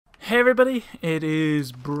Hey everybody, it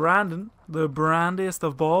is Brandon, the brandiest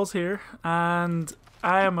of balls here, and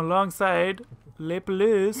I am alongside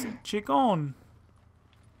LiplessChicken.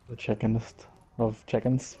 The chickenest of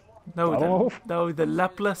chickens. No, I don't the know. no, the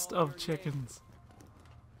lipless of chickens.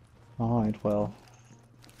 Alright, well,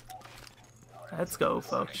 Let's go,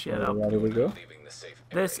 folks. Shut up. ready to go.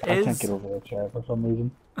 This I can't get is over the chair for some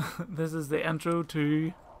reason. this is the intro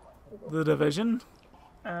to the division,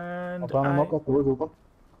 I'm and trying to knock that doors open.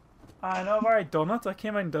 I know I've already done it. I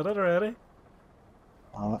came out and did it already.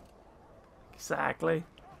 Alright. Exactly.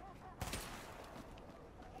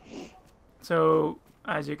 So,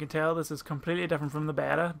 as you can tell, this is completely different from the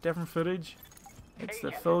beta. Different footage. It's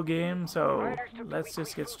the full game, so let's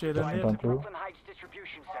just get straight into it. Brooklyn Heights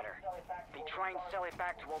distribution center. They try and sell it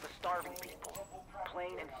back to all the starving people.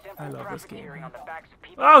 Plain and simple I love this game. profiteering on the backs of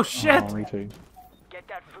people. Oh shit! Oh, me too. Get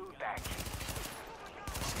that food back.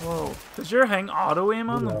 Whoa. Does your thing auto aim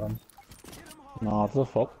on them? No, it's a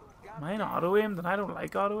fuck. Mine auto aimed and I don't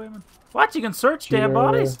like auto aiming. What? You can search dead Cheater.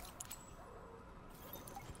 bodies?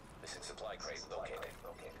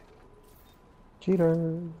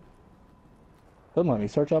 Cheater. Doesn't let me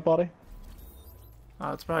search that body.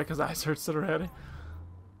 Oh, it's probably because I searched it already.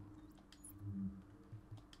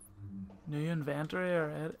 New inventory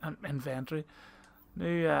already? Inventory.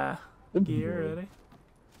 New gear already.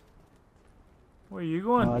 Where are you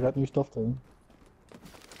going? I got new stuff too.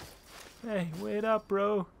 Hey, wait up,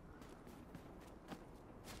 bro.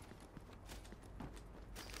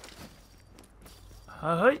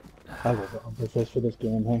 Hi. I love it. I'm pissed for this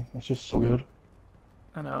game, hey. It's just so good.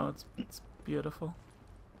 I know, it's beautiful.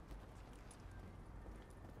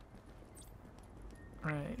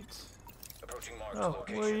 Right. Oh,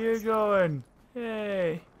 where are you going?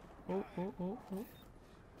 Hey. Oh, oh, oh, oh.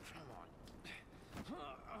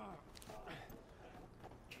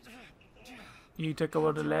 You took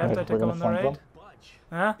over the left, I Right, took we're on the gonna right. flank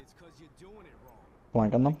Huh?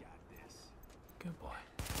 Flanking them. Good boy.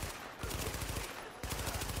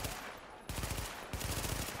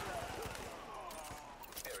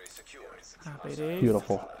 Happy days.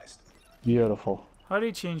 Beautiful. Beautiful. How do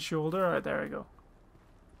you change shoulder? Alright, there we go.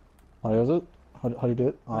 How is it? How do you do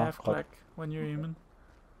it? Ah, Left click when you're aiming.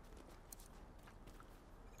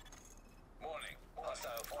 Morning.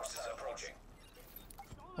 Hostile forces approaching.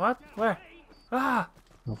 What? Where? Ah!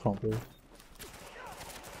 No front view.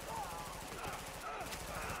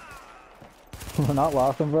 We're not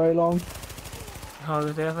lasting very long. Oh, they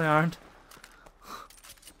definitely aren't.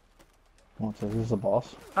 What's this? This is a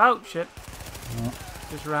boss. Oh, shit. Yeah.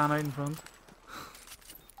 Just ran out in front.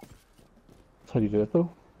 That's how you do it though.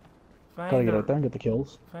 Gotta Find get the, out there and get the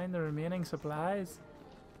kills. find the remaining supplies.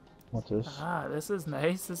 What's this? Ah, this is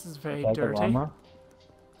nice. This is very Like a dirty. llama.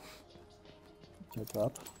 Like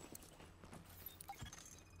that.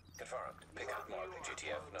 Confirmed. Pickup marked.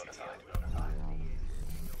 GTF notified.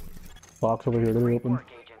 Box over here to be open. Work,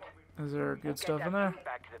 agent. Is there good Get stuff that in there? food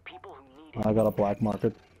back to the people who need it. I got a black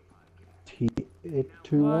market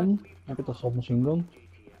T821. I got the submachine gun.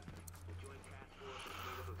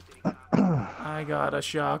 I got a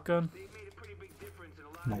shotgun.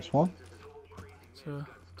 Nice one. So,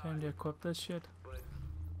 time to equip this shit.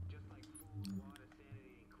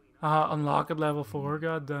 Ah, unlock at level 4,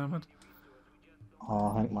 god damn it.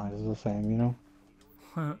 Oh, I think mine is the same, you know.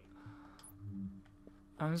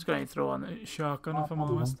 I'm just going to throw on the shotgun if I'm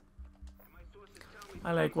honest.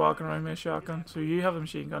 I like walking around with a shotgun. So you have a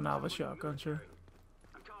machine gun, I have a shotgun, sure.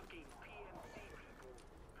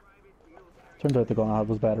 Turns out the gun I had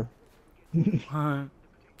was better.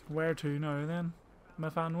 Where to now then? My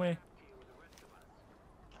fan way.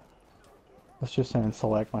 Let's just saying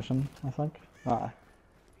select mission, I think. Ah.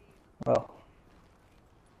 Well.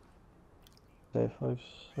 Safe house.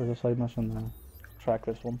 There's a side mission there. Track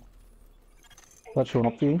this one. That's showing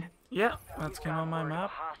up to you? Yeah, that's came on my map.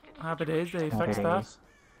 Hostage Happy days, they Happy fixed that. days.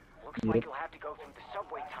 Looks like you'll have to go through the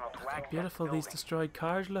subway tunnel to access Beautiful the these building. destroyed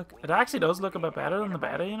cars look. It actually does look a bit better than the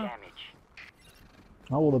beta, you know. Damage.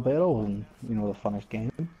 Oh, well, the beta wasn't, you know, the finished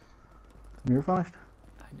game. You're finished.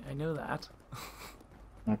 I know that.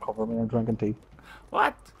 I cover me in drinking tea.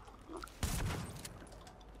 What?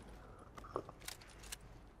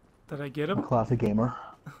 Did I get I'm a him? classy gamer.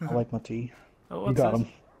 I like my tea. Oh, You what's got this? him.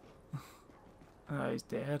 Oh, he's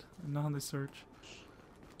dead. Nothing to search.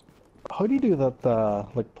 How do you do that,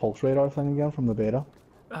 like, pulse radar thing again from the beta?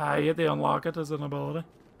 Ah, you had to unlock it as an ability.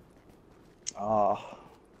 Ah.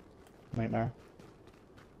 Nightmare.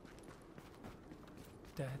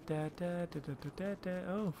 Da, da, da, da, da, da, da.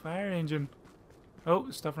 Oh, fire engine.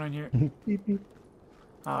 Oh, stuff around here. Beep, beep.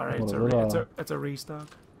 Alright, What it's is it, it's a restock.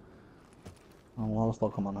 Oh, well, this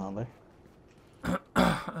will come in handy.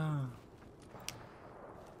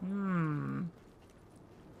 Hmm.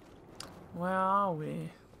 Where are we?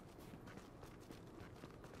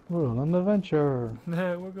 We're on an adventure.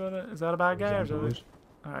 We're gonna. Is that a bad guy or is that Zombies.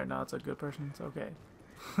 Alright, no, it's a good person. It's okay.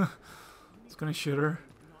 It's gonna shoot her.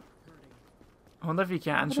 I wonder if you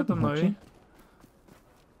can I shoot them didn't hurt now. you.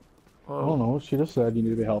 I don't Whoa. know. She just said you need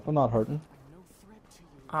to be helping, not hurting.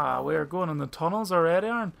 Ah, we're going in the tunnels already,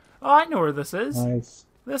 Aaron. Oh, I know where this is. Nice.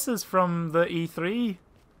 This is from the E3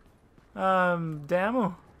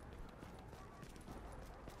 demo.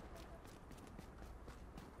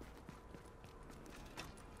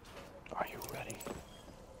 Are you ready?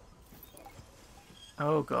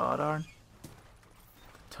 Oh god, Aaron.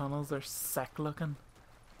 The tunnels are sick looking.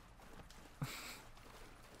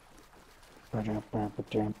 They're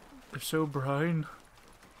so brown.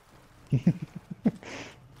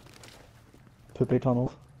 Poopy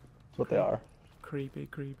tunnels. That's what they are. Creepy,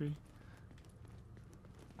 creepy.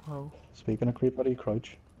 Whoa. Speaking of creep, how do you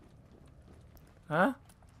crouch? Huh?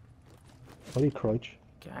 How do you crouch?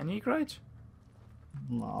 Can you crouch?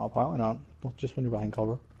 No, apparently not. Not just when you're behind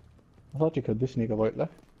cover. I thought you could do sneak about like.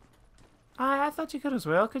 I thought you could as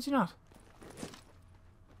well, could you not?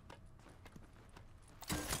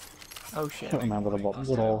 Oh shit. Can't remember the buttons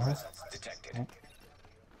at all. Huh? Presence detected.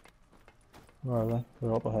 Where are they?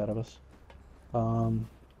 They're up ahead of us.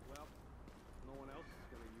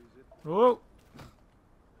 Whoa!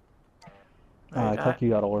 I Right, took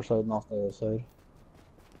you out our side and off the other side.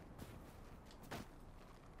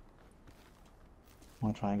 I'm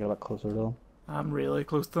gonna try and get a bit closer to them. I'm really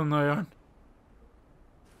close to them now, Aaron.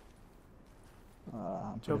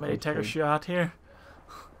 I'm Do you want me pretty to take a close too. shot here?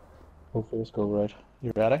 Hopefully this goes right.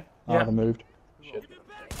 You ready? Yeah. They moved. Shit.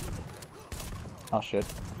 Oh shit.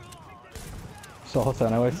 Saw us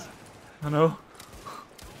anyways. I know.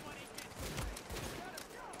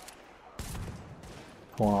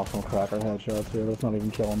 Going off some cracker headshots here, that's not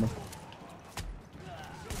even killing me.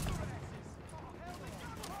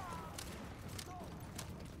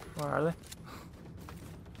 Where are they?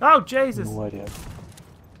 Oh, Jesus! No idea.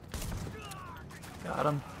 Got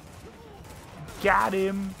him. Got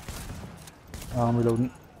him! I'm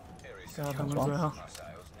reloading. Got him as Response. well.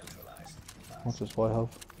 Hostiles neutralized. What's this boy have?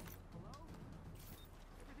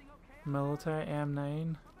 Military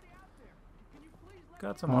M9.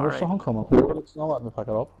 Got some Oh, there's alright. something coming through, but it's not letting me pick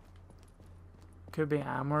it up. Could be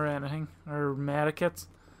ammo or anything. Or medikits.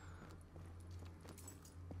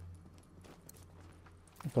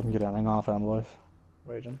 Couldn't get anything off him, boys.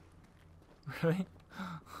 Raging. Really?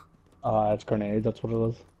 It's grenade, that's what it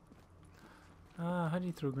is. How do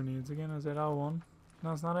you throw grenades again? Is it L1?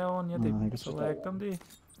 No, it's not L1 yet. No, I They think it's just select L1. them, do you?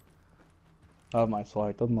 I have my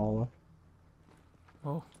selected and all that.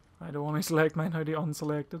 Oh, I don't want to select mine. How do you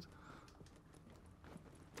unselect it?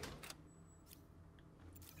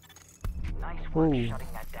 Nice work Ooh. shutting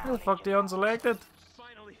that down. How the fuck do you unselect it?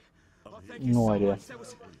 Finally. Oh, thank you No so idea. much. That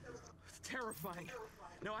was terrifying.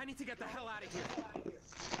 No, I need to get the hell out of here.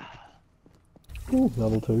 Ooh,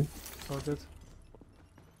 level 2. Sorted.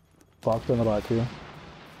 Box in the back here.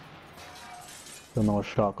 Another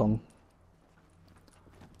shotgun.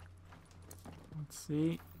 Let's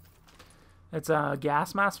see. It's a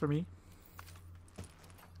gas mask for me.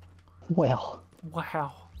 Well,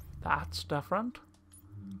 Wow, that's different.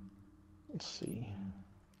 let's see.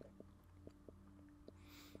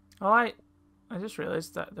 Oh, I just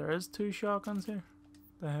realized that there is 2 shotguns here.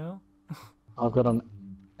 The hell? I've got an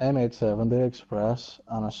M870 Express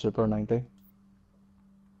and a Super 90.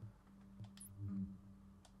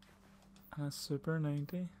 And a Super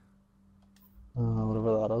 90.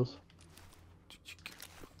 Whatever that is.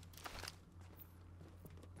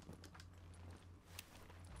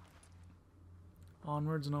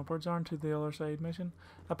 Onwards and upwards on to the other side mission.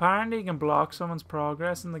 Apparently you can block someone's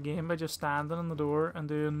progress in the game by just standing in the door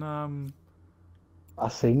and I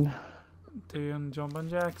seen. doing jumping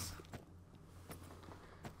jacks.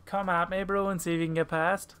 Come at me, bro, and see if you can get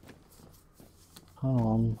past. Hang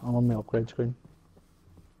on, I'm on the upgrade screen.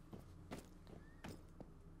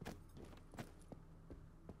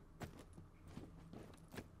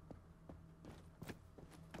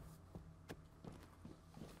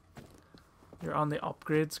 You're on the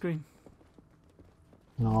upgrade screen.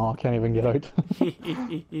 No, I can't even get out.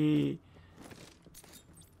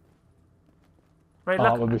 Right,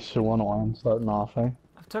 That would look, be so annoying starting off, eh?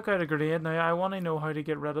 I took out a grenade. Now I want to know how to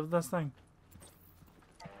get rid of this thing.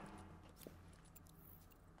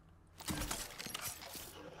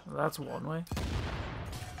 Well, that's one way.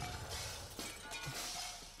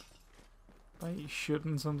 By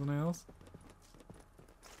shooting something else.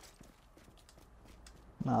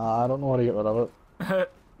 Nah, I don't know how to get rid of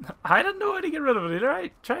it. I didn't know how to get rid of it either.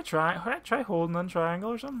 Try holding on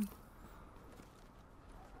triangle or something.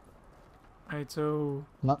 Right, so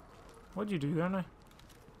No. what'd you do there now?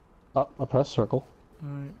 Oh, I press circle.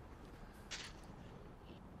 Right.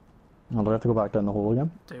 Oh, do I have to go back down the hole again?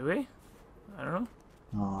 Do we? I don't know.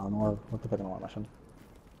 Oh, no, I have to pick another mission.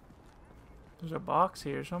 There's a box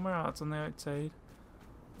here somewhere. Oh, it's on the outside.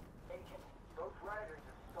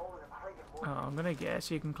 Oh, I'm gonna guess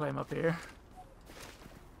you can climb up here.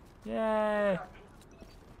 Yay!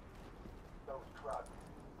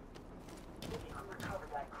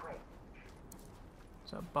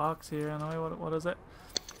 There's a box here. I know what is it?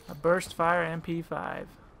 A burst fire MP5.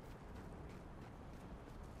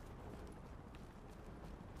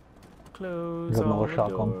 Close You got all another the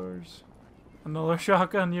shotgun. doors. Another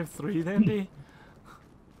shotgun? You have 3 then, do you?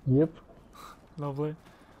 Yep. Lovely.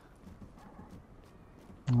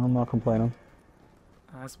 I'm not complaining.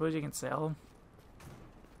 I suppose you can sell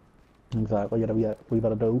them. Exactly, get a wee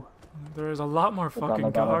bit of dough. There's a lot more fucking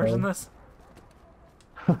not bad at cars all. in this.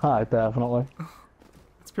 Definitely.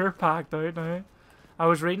 It's pure packed out now. I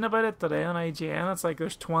was reading about it today on IGN. It's like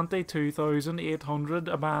there's 22,800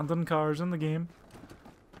 abandoned cars in the game.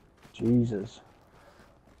 Jesus.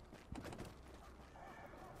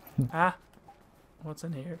 Ah, what's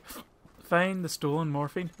in here? Find the stolen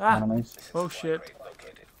morphine. Ah, Enemies. oh shit. Upgrade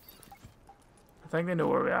located. I think they know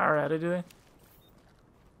where we are already, do they?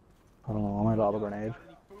 I don't know, I might have a grenade.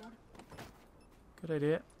 Good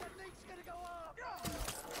idea.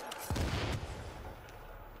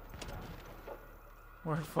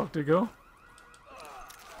 Where the fuck to go?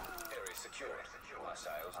 Area secured.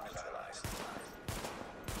 Hostiles neutralized.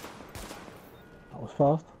 That was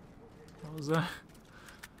fast. What was that?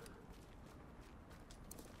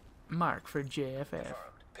 Mark for JFF. Confirmed.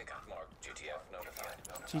 Pickup marked. GTF notified.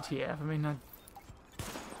 GTF, I mean not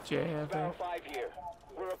JFF. Barrel 5 here.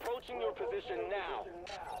 We're approaching your position now.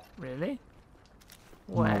 Really?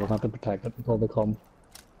 No, I What? was not to protect it until they come.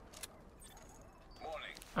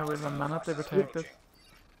 Warning. I was a minute to protect it.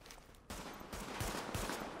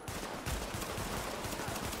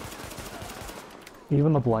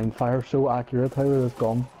 Even the blind fire so accurate how it is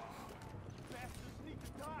gone.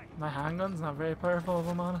 My handgun's not very powerful if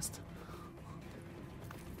I'm honest.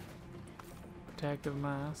 Protective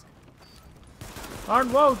mask.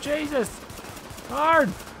 Arn, whoa, Jesus!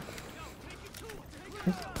 Arn!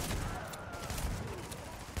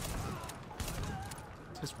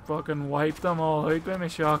 Just fucking wiped them all out with my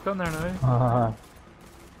shotgun there now.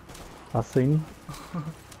 I seen.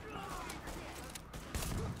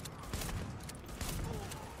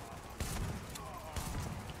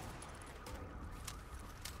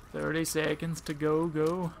 30 seconds to go,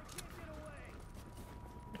 go.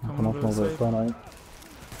 I'm Coming off over the over side. this one out.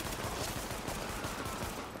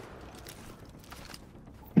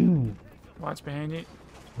 Watch behind you.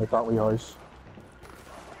 Like that wee house.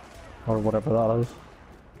 Or whatever that is.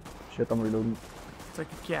 Shit, I'm reloading. It's like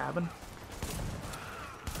a cabin.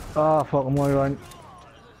 Ah, fuck, I'm way around.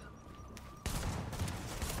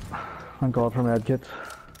 Thank God for medkits.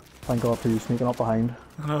 Thank God for you sneaking up behind.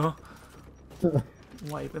 I know.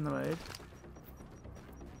 Wiping them out.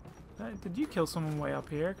 Did you kill someone way up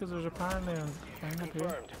here? Because there's apparently a thing up here.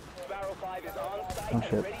 Confirmed. Barrel 5 is on site Oh, and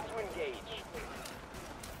shit. ready to engage.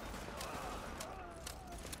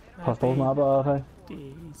 Pistols not bad, hey?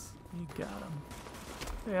 Days. You got him.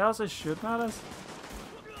 Who else is shooting at us?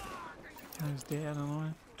 He's dead,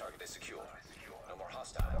 annoying. Target is secure. No more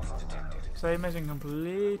hostiles detected. Side mission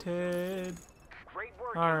completed. Great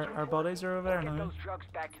work. Our Agent. buddies are over there Get now. those drugs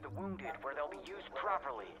back to the wounded where they'll be used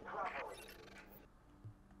properly.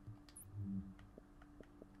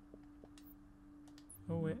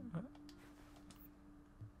 Oh wait. What?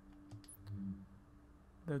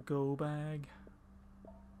 The go bag.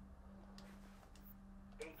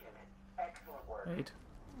 Right.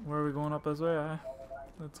 Where are we going up this way?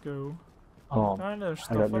 Let's go. Apparently there's I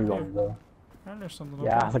stuff got up new here. guns there. Apparently there's something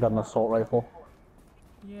Yeah, up I got an assault rifle.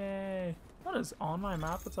 here. Yay. What is on my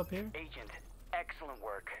map that's up here? Agent, excellent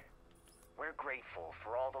work. We're grateful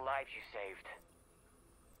for all the lives you saved.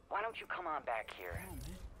 Why don't you come on back here?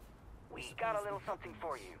 We got a little something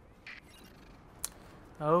for you.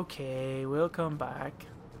 Okay, we'll come back.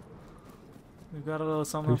 We've got a little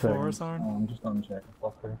something 2 for seconds. us, Arn. I'm just done checking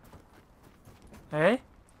stuff here. Hey?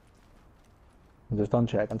 I'm just done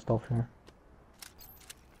checking stuff here.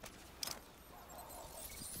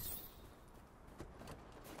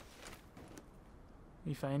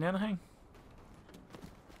 You find anything?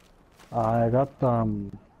 I got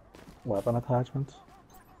weapon attachments.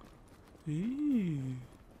 Ooh,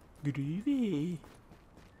 groovy.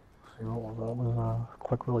 See what was that? It was a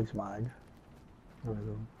quick release mag. There we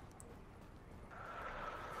go.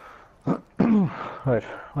 Right,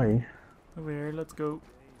 hi. Over here, let's go.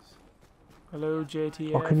 Hello,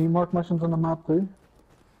 JTF. Oh, can you mark missions on the map too?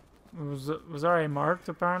 Was already marked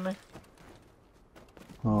apparently.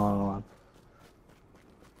 Oh,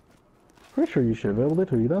 pretty sure you should be able to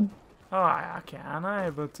too then. Oh, I can,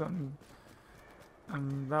 but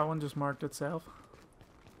that one just marked itself.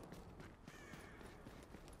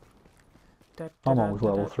 I'm always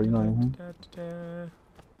level 3 now.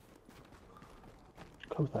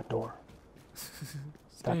 Close that door.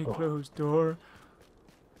 Stay closed door.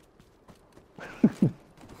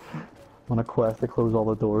 On a quest to close all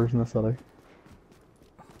the doors in the city.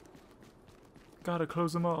 Gotta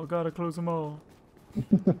close them all, gotta close them all.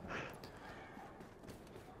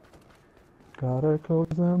 Gotta close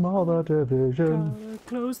them all, the division. Gotta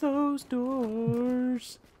close those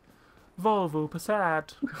doors. Volvo,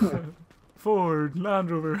 Passat, Ford,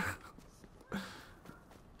 Land Rover.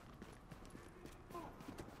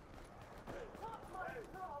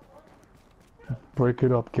 Break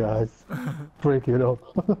it up, guys. Break it up.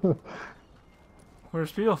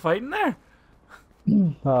 Where's people fighting there?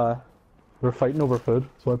 They're fighting over food,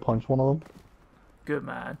 so I punched one of them. Good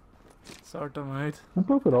man. Sort them out. I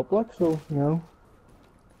broke it up, like, so, you know.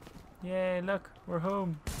 Yay, look, we're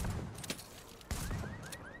home.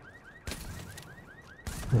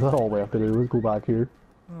 Is that all we have to do is go back here?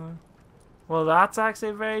 Well, that's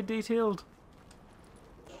actually very detailed.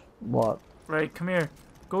 What? Right, come here.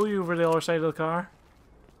 Go over the other side of the car.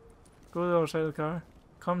 Go to the other side of the car.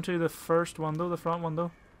 Come to the first window, the front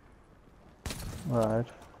window. Right.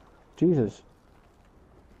 Jesus.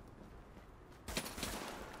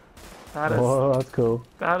 That is, Oh, that's cool.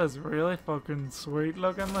 that is really fucking sweet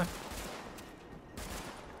looking. Like.